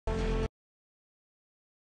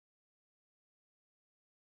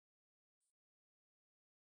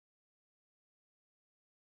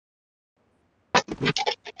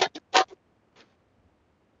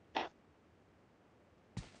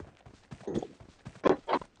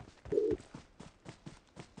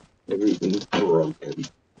Everything's broken.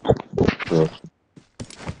 So,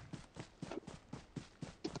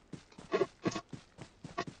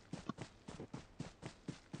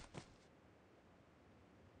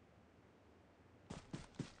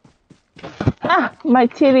 Ah, my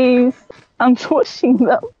titties. I'm twitching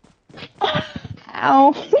them.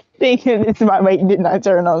 Ow. Thank goodness my weight did not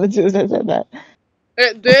turn on as soon as I said that.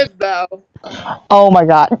 It did though. Oh my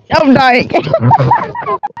god. I'm dying.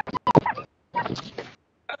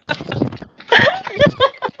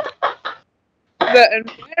 The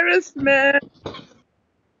embarrassment.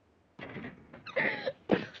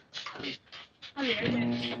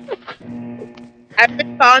 I wish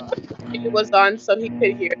Sanjay was on so he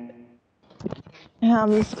could hear.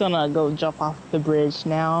 I'm just gonna go jump off the bridge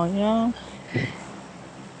now, you know?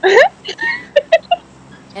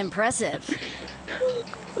 Impressive.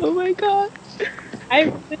 Oh my god. I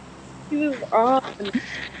wish he was on.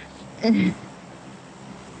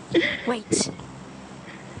 Wait.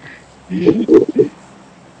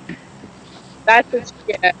 That's what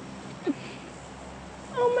you get.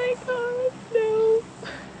 Oh my god, no.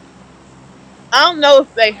 I don't know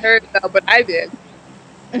if they heard though, but I did.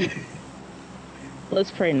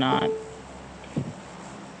 Let's pray not.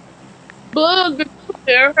 Blue, did you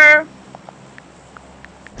hear her?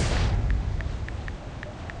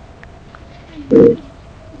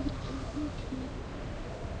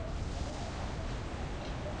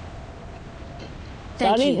 So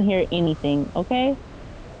I Thank didn't you. hear anything, okay?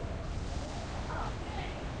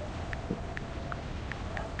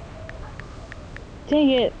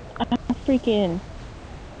 Dang it. I freaking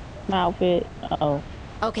my outfit. Oh.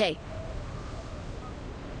 Okay.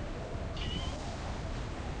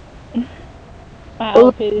 My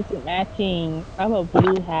Ooh. outfit isn't matching. I have a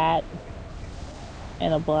blue hat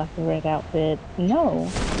and a black and red outfit.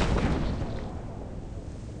 No.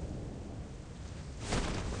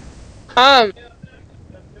 Um.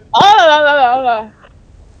 Oh,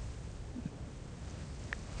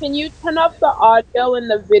 can you turn up the audio in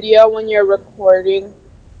the video when you're recording?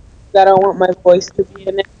 I don't want my voice to be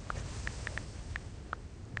in it.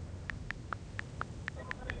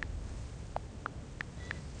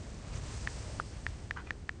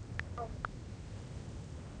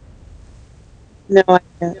 No, I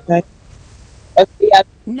can't. Okay, yeah.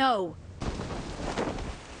 No.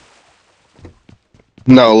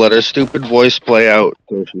 no, let her stupid voice play out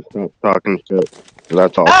so she stops talking shit.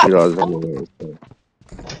 That's all Ah! she does anyway. So.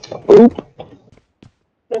 Oop.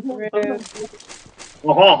 Rude.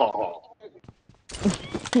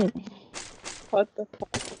 What the fuck?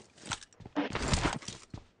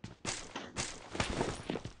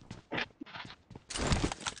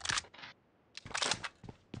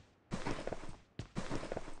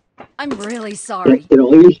 I'm really sorry. Get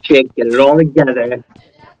all your shit, get it all together.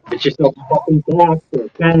 Get yourself a fucking box or a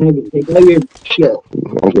bag and take all your shit.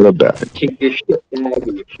 Over the bag. Take your shit bag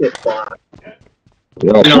and your shit box.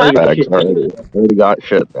 You know, And all shit your bags shit already. together. Already got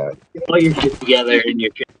shit bag. Get all your shit together in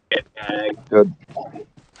your shit bag. Good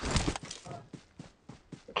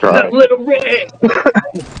The try. little rig!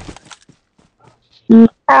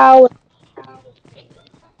 Ow.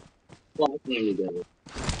 Box name together.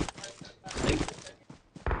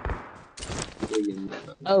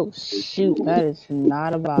 Oh shoot, that is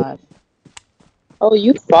not a bot. Oh,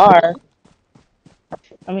 you far.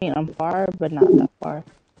 I mean, I'm far, but not that far.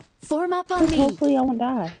 Form up on Because me. hopefully I won't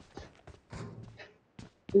die.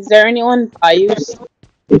 Is there anyone by you?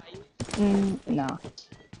 No.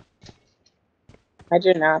 I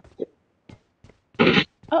did not.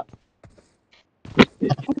 Oh,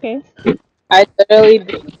 okay. I literally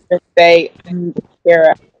didn't even say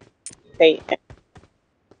Kira. Say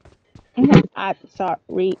I'm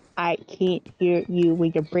sorry, I can't hear you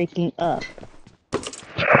when you're breaking up.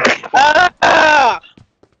 ah!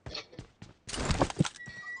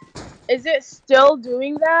 Is it still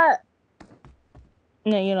doing that?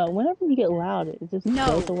 No, you know, whenever you get loud, it just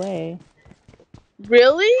goes No. away.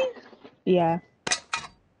 Really? Yeah.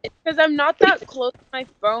 Because I'm not that close to my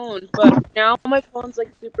phone, but now my phone's like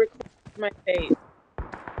super close to my face.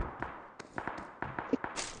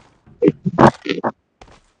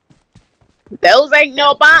 Those ain't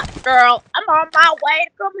no bots, girl. I'm on my way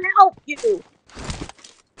to come help you.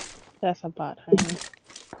 That's a bot, honey.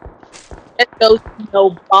 Those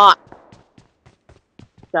no bots,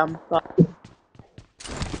 dumb fuck.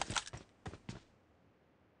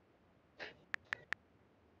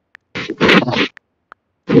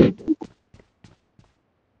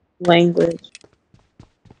 Language.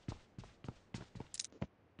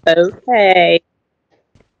 Okay.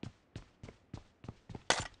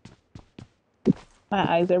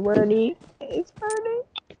 My eyes are burning. It's burning.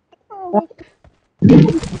 Oh my god.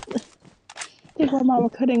 I think my mama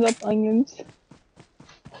cutting up onions.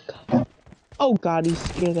 Oh god, he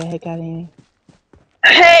scared the heck out of me.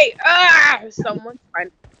 Hey, someone's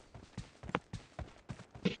trying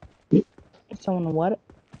Someone what?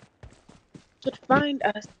 to find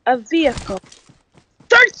us a vehicle.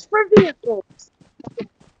 Search for vehicles.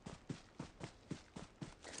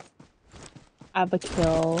 I have a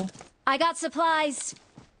kill. I got supplies.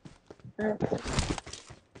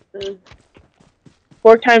 Mm.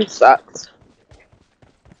 4 times sucks.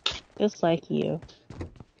 Just like you.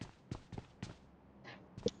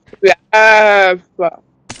 Yeah. Well,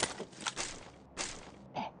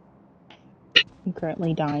 I'm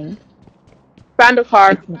currently dying. found a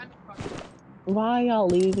car. Why y'all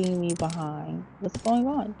leaving me behind? What's going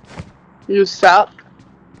on? You suck.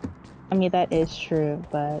 I mean, that is true,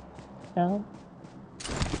 but no.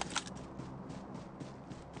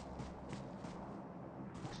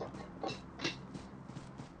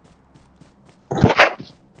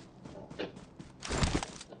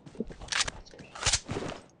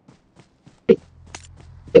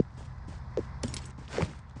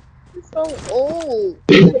 You're so old.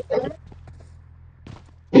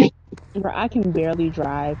 Bro, I can barely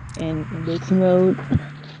drive in this mode.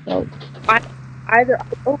 So, I either.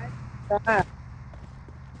 Oh God.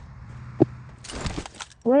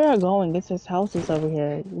 where y'all going? It's his houses over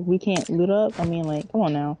here. We can't loot up? I mean, like, come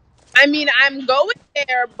on now. I mean, I'm going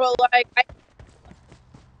there, but like, I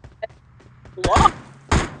walk.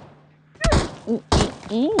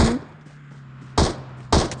 Dude,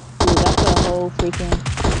 that's a whole freaking.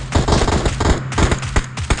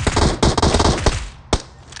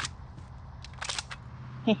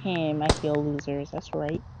 Heh, my kill losers. That's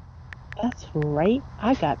right. That's right.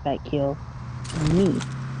 I got that kill. Me.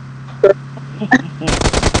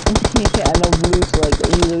 I know Blue's like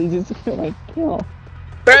that. You really just like kill.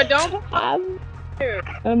 Bro, don't. I'm, Here.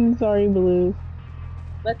 I'm sorry, Blue.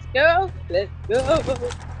 Let's go. Let's go.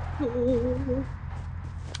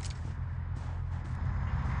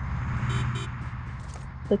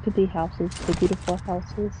 Look at the houses, the beautiful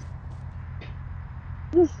houses.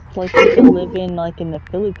 This is like you could live in like in the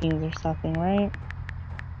Philippines or something, right?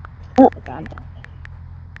 Like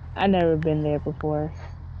I never been there before.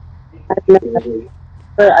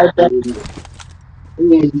 I bet.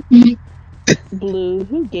 Blue,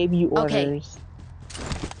 who gave you Okay. orders?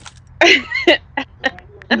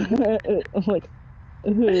 Like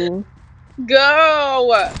who?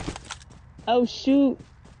 Go. Oh shoot!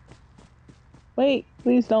 Wait,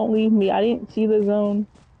 please don't leave me. I didn't see the zone.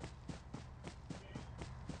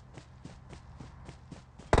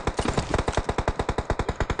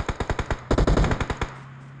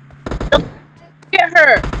 Get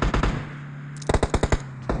her.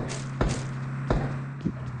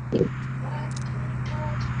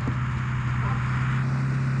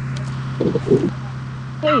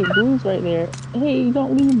 Hey, Blue's right there. Hey,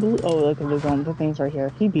 don't leave Blue. Oh, look at the zone. The thing's right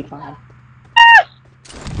here. He'd be fine.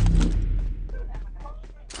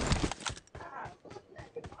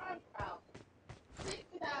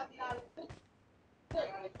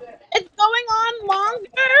 It's going on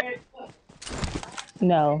longer.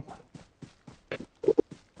 No,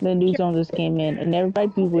 the new zone just came in, and everybody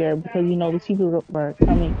beware because you know the people are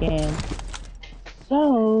coming in.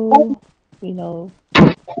 So, you know,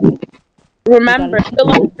 we gotta Remember, be the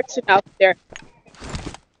last careful. person out there.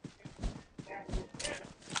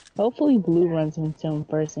 Hopefully, Blue runs into him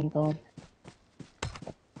first and go.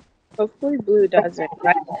 Hopefully, Blue doesn't.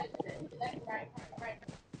 Right?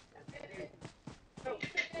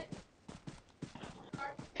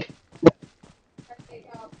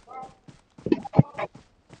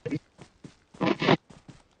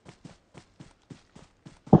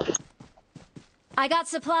 I got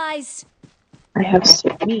supplies. I have.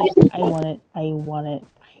 Me, I want it. I want it.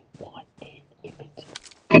 I want it. Give it.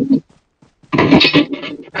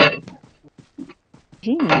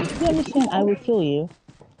 Dreamy, you understand? I will kill you.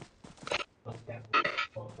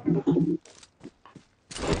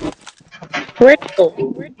 Where'd it go?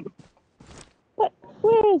 But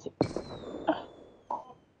where is it?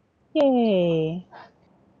 Yay!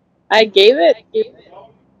 I gave it.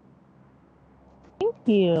 Thank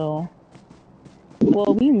you.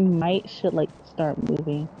 Well, we might should like start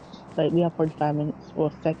moving. Like we have 45 minutes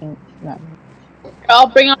or seconds, not minutes. I'll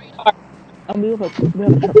bring on. We have a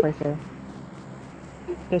truck right here.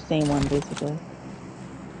 The same one, basically.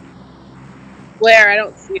 Where? I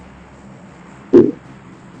don't see it.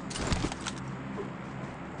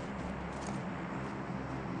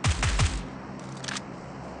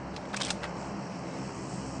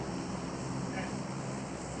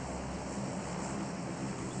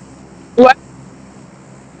 What?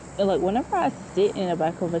 like whenever I sit in the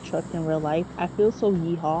back of a truck in real life, I feel so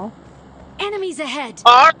yeehaw. Enemies ahead!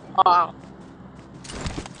 Are uh,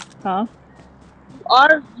 Huh?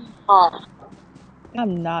 you are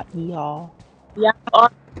I'm not yeehaw. yeah,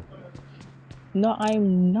 are No,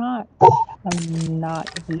 I'm not. I'm not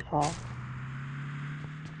yeehaw.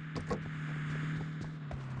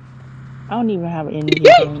 I don't even have an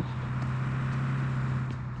energy drink.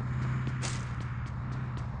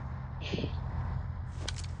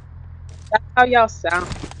 that's how y'all sound.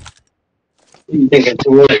 You think it's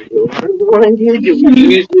what behind you? You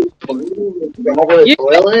use this phone to over the You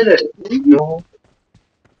toilet? You know?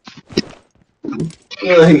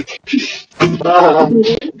 Like,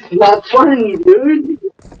 not funny, dude.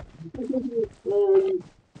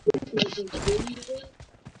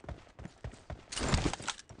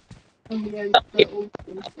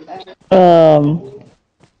 Um,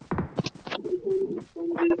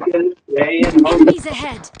 Enemies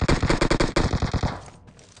ahead!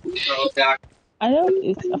 I know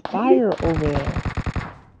it's a fire over there.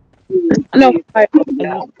 no fire. I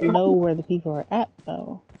don't know where the people are at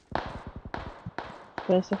though.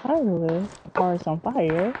 But it's a fire over there. The car is on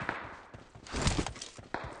fire.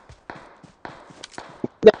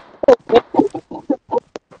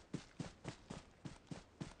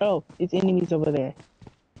 Oh, it's enemies over there.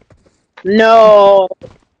 No.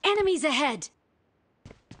 Enemies ahead!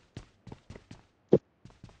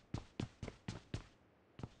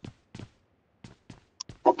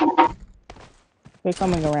 They're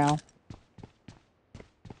coming around.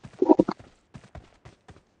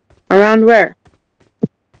 Around where?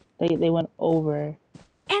 They went over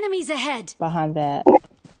Enemies ahead! behind that.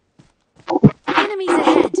 Enemies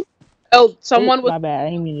ahead! Oh, someone was My bad.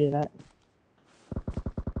 I didn't mean to do that.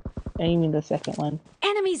 I didn't mean the second one.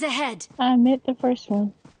 Enemies ahead! I meant the first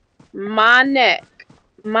one. my neck,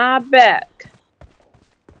 my back.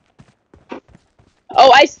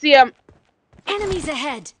 Oh, I see him. Enemies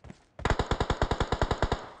ahead!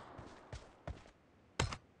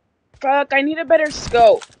 Fuck, I need a better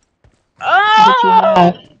scope. What you Oh!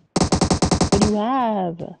 have? What do you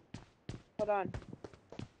have? Hold on.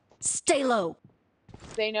 Stay low!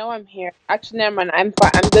 They know I'm here. Actually, never mind. I'm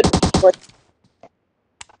fine. I'm good. For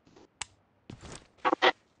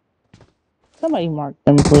Somebody mark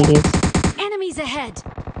them, please. Enemies ahead!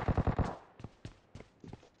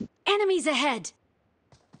 Enemies ahead!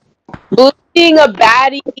 being a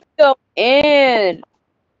baddie, go in.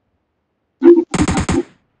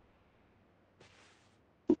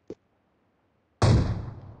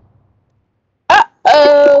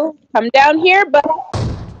 Uh-oh. Come down here, but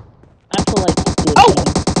I feel like oh,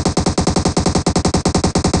 flipping.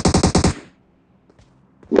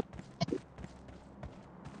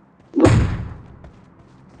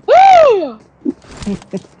 woo!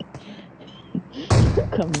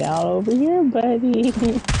 Come down over here, buddy.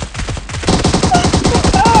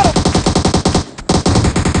 Oh,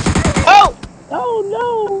 oh, Oh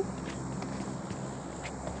no.